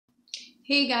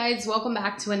Hey guys, welcome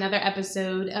back to another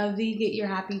episode of the Get Your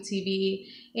Happy TV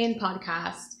and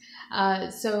podcast.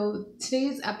 So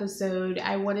today's episode,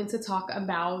 I wanted to talk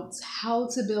about how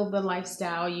to build the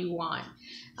lifestyle you want.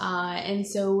 And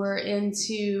so we're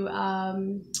into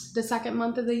the second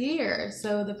month of the year.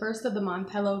 So the first of the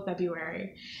month, hello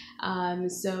February.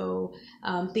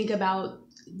 Think about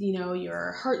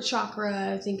your heart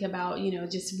chakra. Think about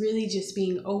just really just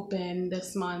being open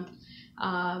this month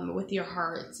with your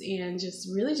heart and just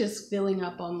really just filling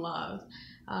up on love.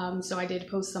 So I did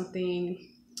post something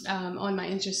on my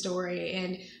Insta story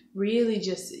and really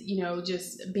just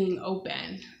being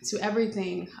open to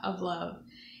everything of love.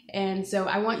 And so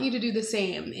I want you to do the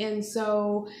same. And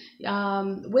so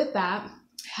with that,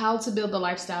 how to build the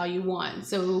lifestyle you want.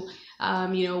 So,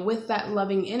 with that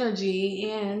loving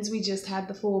energy, and we just had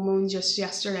the full moon just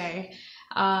yesterday.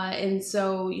 And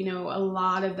so, a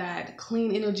lot of that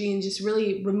clean energy and just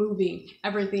really removing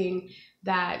everything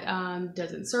that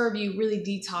doesn't serve you, really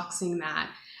detoxing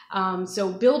that.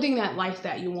 So building that life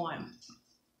that you want.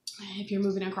 If you're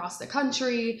moving across the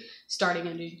country, starting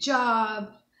a new job,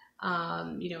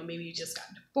 maybe you just got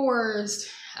divorced,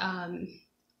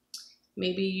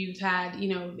 maybe you've had,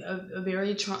 a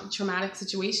very traumatic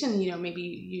situation, maybe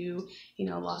you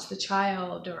lost a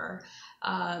child or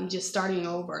just starting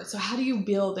over. So how do you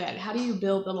build that? How do you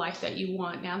build the life that you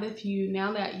want now that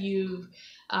you've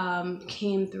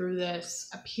came through a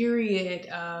period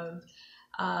of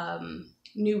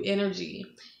new energy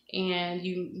and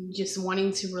you just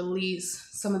wanting to release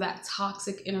some of that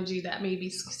toxic energy that may be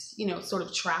sort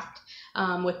of trapped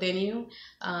within you.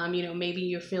 Maybe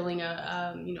you're feeling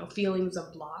feelings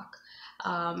of block.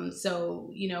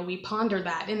 We ponder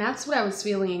that, and that's what I was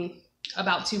feeling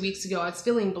about 2 weeks ago. I was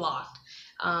feeling blocked.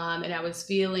 And I was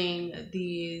feeling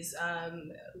these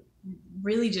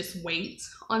really just weight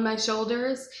on my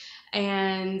shoulders.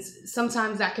 And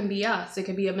sometimes that can be us. It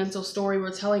could be a mental story we're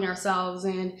telling ourselves,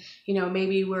 and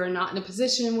maybe we're not in a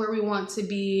position where we want to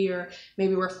be, or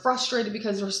maybe we're frustrated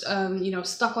because we're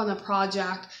stuck on a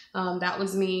project. That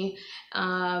was me.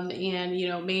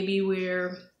 Maybe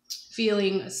we're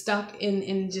feeling stuck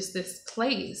in just this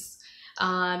place,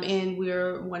 and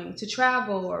we're wanting to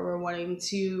travel, or we're wanting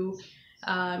to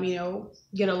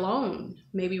get a loan.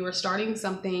 Maybe we're starting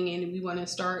something and we want to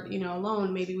start, a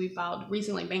loan. Maybe we filed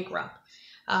recently bankrupt.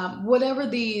 Whatever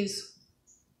these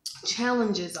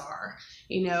challenges are,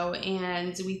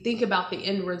 and we think about the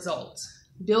end result,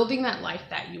 building that life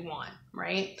that you want,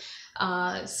 right?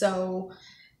 The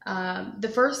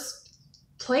first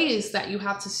place that you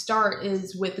have to start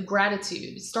is with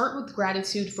gratitude. Start with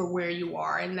gratitude for where you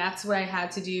are. And that's what I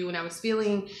had to do when I was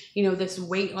feeling, this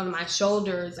weight on my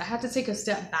shoulders. I had to take a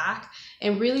step back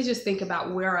and really just think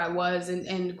about where I was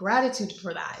and gratitude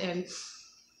for that. And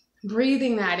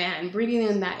breathing in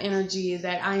that energy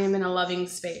that I am in a loving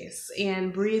space,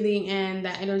 and breathing in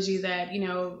that energy that,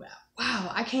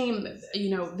 wow, I came,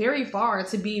 very far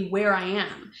to be where I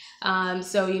am.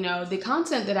 The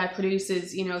content that I produce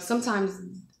is, sometimes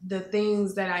the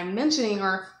things that I'm mentioning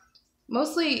are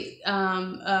mostly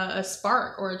a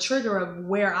spark or a trigger of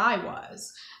where I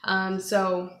was.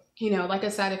 Like I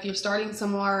said, if you're starting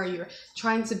somewhere or you're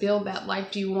trying to build that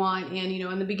life you want, and,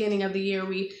 in the beginning of the year,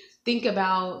 we think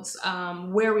about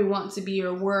where we want to be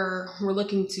or where we're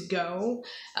looking to go.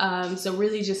 So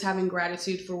really just having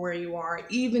gratitude for where you are,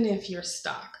 even if you're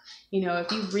stuck.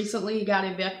 If you recently got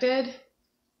evicted,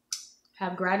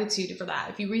 have gratitude for that.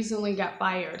 If you recently got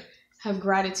fired, have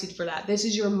gratitude for that. This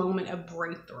is your moment of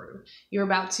breakthrough. You're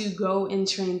about to go and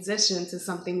transition to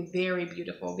something very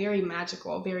beautiful, very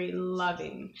magical, very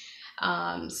loving.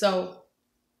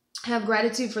 Have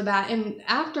gratitude for that. And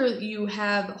after you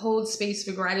hold space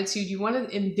for gratitude, you want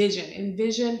to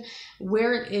envision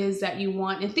where it is that you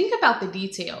want, and think about the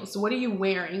details. What are you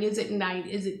wearing? Is it night?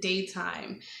 Is it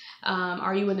daytime?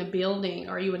 Are you in a building?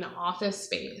 Are you in an office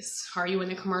space? Are you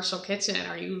in a commercial kitchen?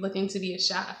 Are you looking to be a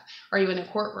chef? Are you in a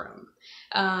courtroom?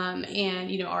 Are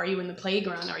you in the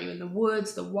playground? Are you in the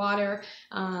woods, the water?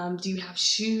 Do you have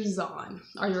shoes on?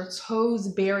 Are your toes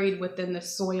buried within the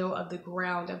soil of the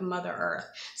ground of Mother Earth?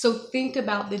 So think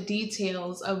about the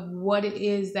details of what it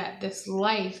is that this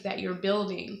life that you're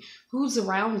building, who's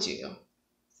around you.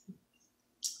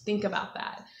 Think about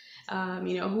that.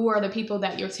 Who are the people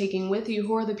that you're taking with you?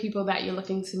 Who are the people that you're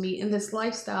looking to meet in this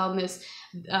lifestyle, in this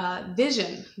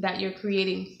vision that you're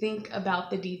creating? Think about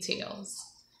the details,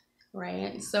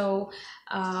 right? So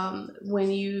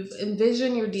when you've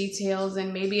envisioned your details,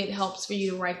 and maybe it helps for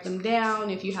you to write them down.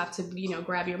 If you have to,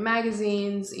 grab your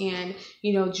magazines and,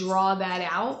 draw that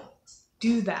out,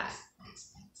 do that.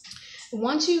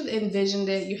 Once you've envisioned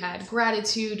it, you had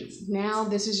gratitude. Now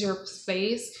this is your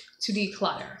space to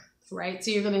declutter, right?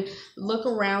 So you're going to look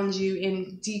around you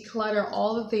and declutter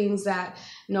all the things that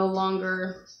no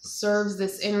longer serves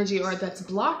this energy or that's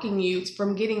blocking you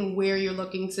from getting where you're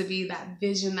looking to be, that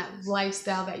vision, that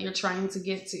lifestyle that you're trying to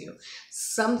get to.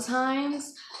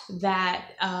 Sometimes that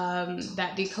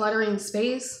that decluttering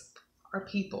space are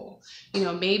people.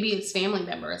 Maybe it's family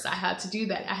members. I had to do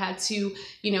that. I had to,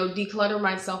 declutter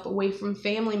myself away from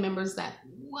family members that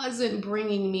wasn't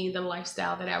bringing me the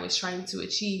lifestyle that I was trying to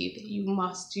achieve. You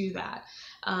must do that.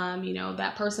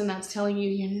 That person that's telling you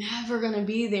you're never going to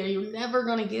be there, you're never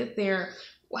going to get there.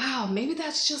 Wow, maybe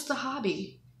that's just a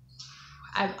hobby.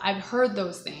 I've heard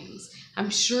those things. I'm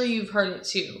sure you've heard it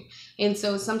too. And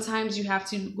so sometimes you have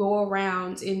to go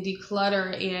around and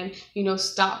declutter and,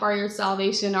 stop by your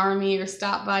Salvation Army or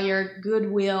stop by your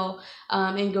Goodwill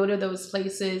and go to those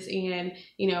places and,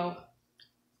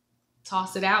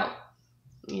 toss it out.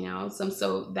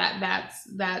 So that's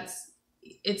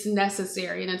it's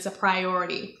necessary and it's a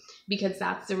priority, because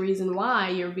that's the reason why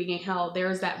you're being held.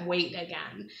 There's that weight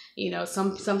again.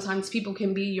 Sometimes people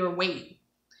can be your weight,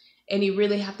 and you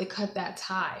really have to cut that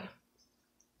tie,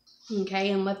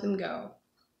 okay, and let them go.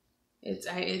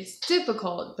 It's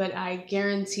difficult, but I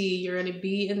guarantee you're going to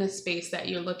be in the space that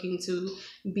you're looking to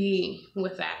be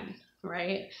within,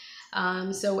 right?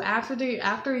 So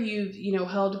after you've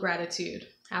held gratitude,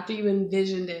 after you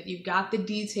envisioned it, you've got the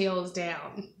details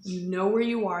down, you know where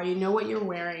you are, you know what you're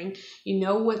wearing, you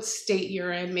know what state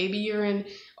you're in. Maybe you're in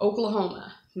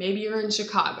Oklahoma, maybe you're in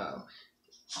Chicago,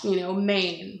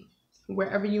 Maine,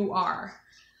 wherever you are.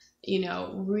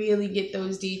 Really get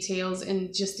those details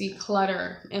and just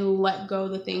declutter and let go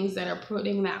the things that are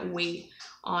putting that weight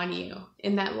on you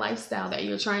in that lifestyle that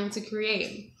you're trying to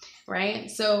create,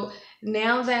 right? So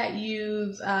now that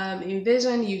you've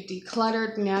envisioned, you've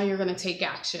decluttered, now you're going to take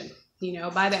action,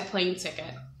 buy that plane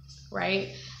ticket,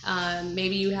 right?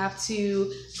 Maybe you have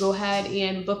to go ahead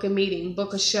and book a meeting,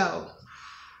 book a show.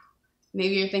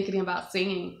 Maybe you're thinking about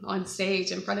singing on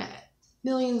stage in front of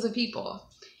millions of people,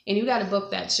 and you got to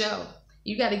book that show.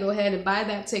 You got to go ahead and buy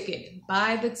that ticket.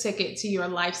 Buy the ticket to your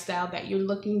lifestyle that you're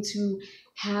looking to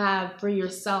have for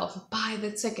yourself. Buy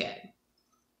the ticket.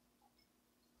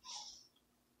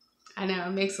 I know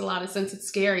it makes a lot of sense. It's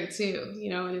scary too,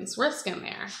 and it's risk in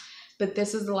there. But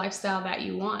this is the lifestyle that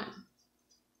you want.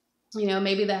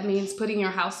 Maybe that means putting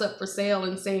your house up for sale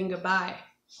and saying goodbye.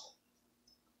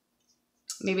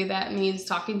 Maybe that means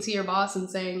talking to your boss and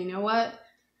saying, you know what?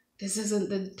 This isn't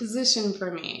the position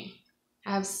for me.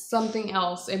 I have something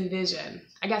else in vision.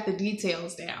 I got the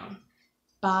details down.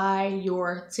 Buy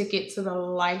your ticket to the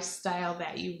lifestyle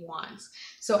that you want.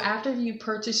 So after you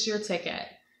purchase your ticket,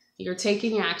 you're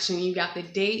taking action. You got the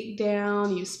date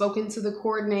down. You've spoken to the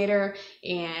coordinator,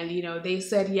 and they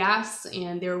said yes,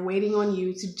 and they're waiting on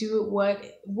you to do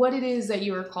what it is that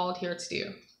you are called here to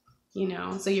do.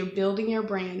 So you're building your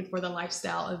brand for the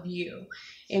lifestyle of you.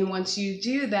 And once you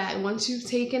do that, once you've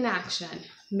taken action,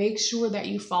 make sure that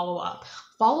you follow up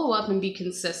and be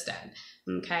consistent.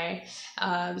 Okay.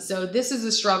 So this is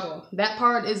a struggle. That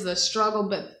part is a struggle,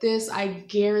 but this, I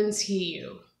guarantee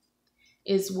you,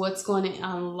 is what's going to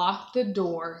unlock the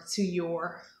door to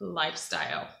your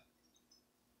lifestyle.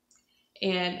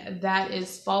 And that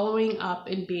is following up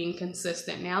and being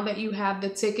consistent. Now that you have the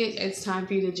ticket, it's time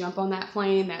for you to jump on that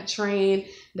plane, that train,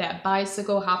 that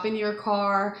bicycle, hop in your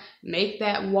car, make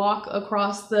that walk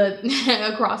across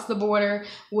the border,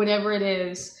 whatever it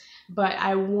is. But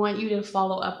I want you to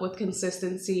follow up with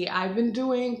consistency. I've been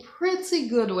doing pretty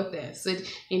good with this.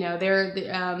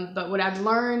 But what I've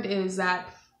learned is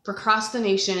that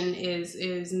procrastination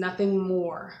is nothing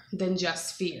more than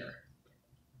just fear.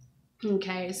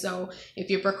 Okay, so if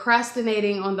you're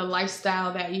procrastinating on the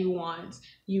lifestyle that you want,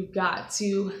 you've got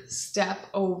to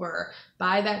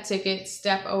buy that ticket,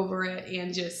 step over it,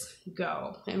 and just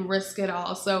go and risk it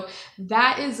all. So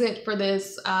that is it for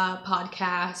this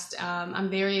podcast. I'm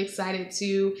very excited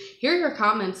to hear your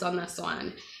comments on this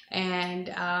one. And,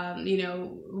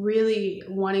 really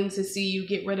wanting to see you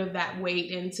get rid of that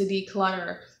weight and to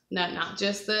declutter. Not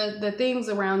just the things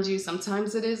around you.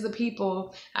 Sometimes it is the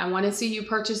people. I want to see you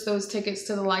purchase those tickets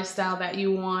to the lifestyle that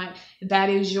you want, that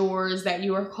is yours, that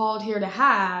you are called here to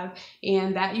have,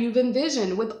 and that you've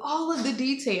envisioned with all of the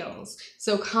details.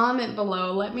 So comment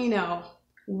below. Let me know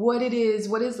what it is.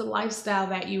 What is the lifestyle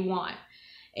that you want?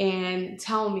 And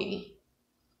tell me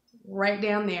right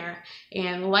down there.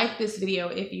 And like this video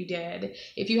if you did.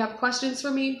 If you have questions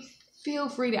for me, feel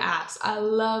free to ask. I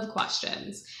love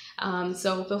questions.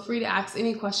 So feel free to ask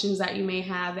any questions that you may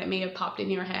have that may have popped in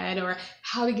your head, or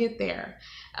how to get there.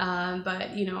 But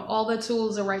all the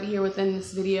tools are right here within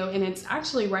this video, and it's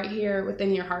actually right here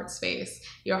within your heart space.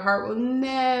 Your heart will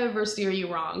never steer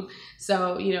you wrong.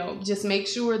 So, just make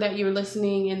sure that you're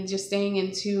listening and just staying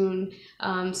in tune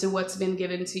to what's been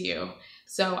given to you.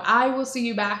 So I will see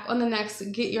you back on the next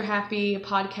Get Your Happy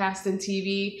podcast and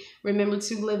TV. Remember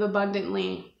to live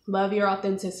abundantly, love your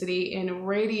authenticity, and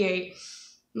radiate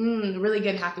really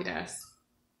good happiness.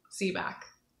 See you back.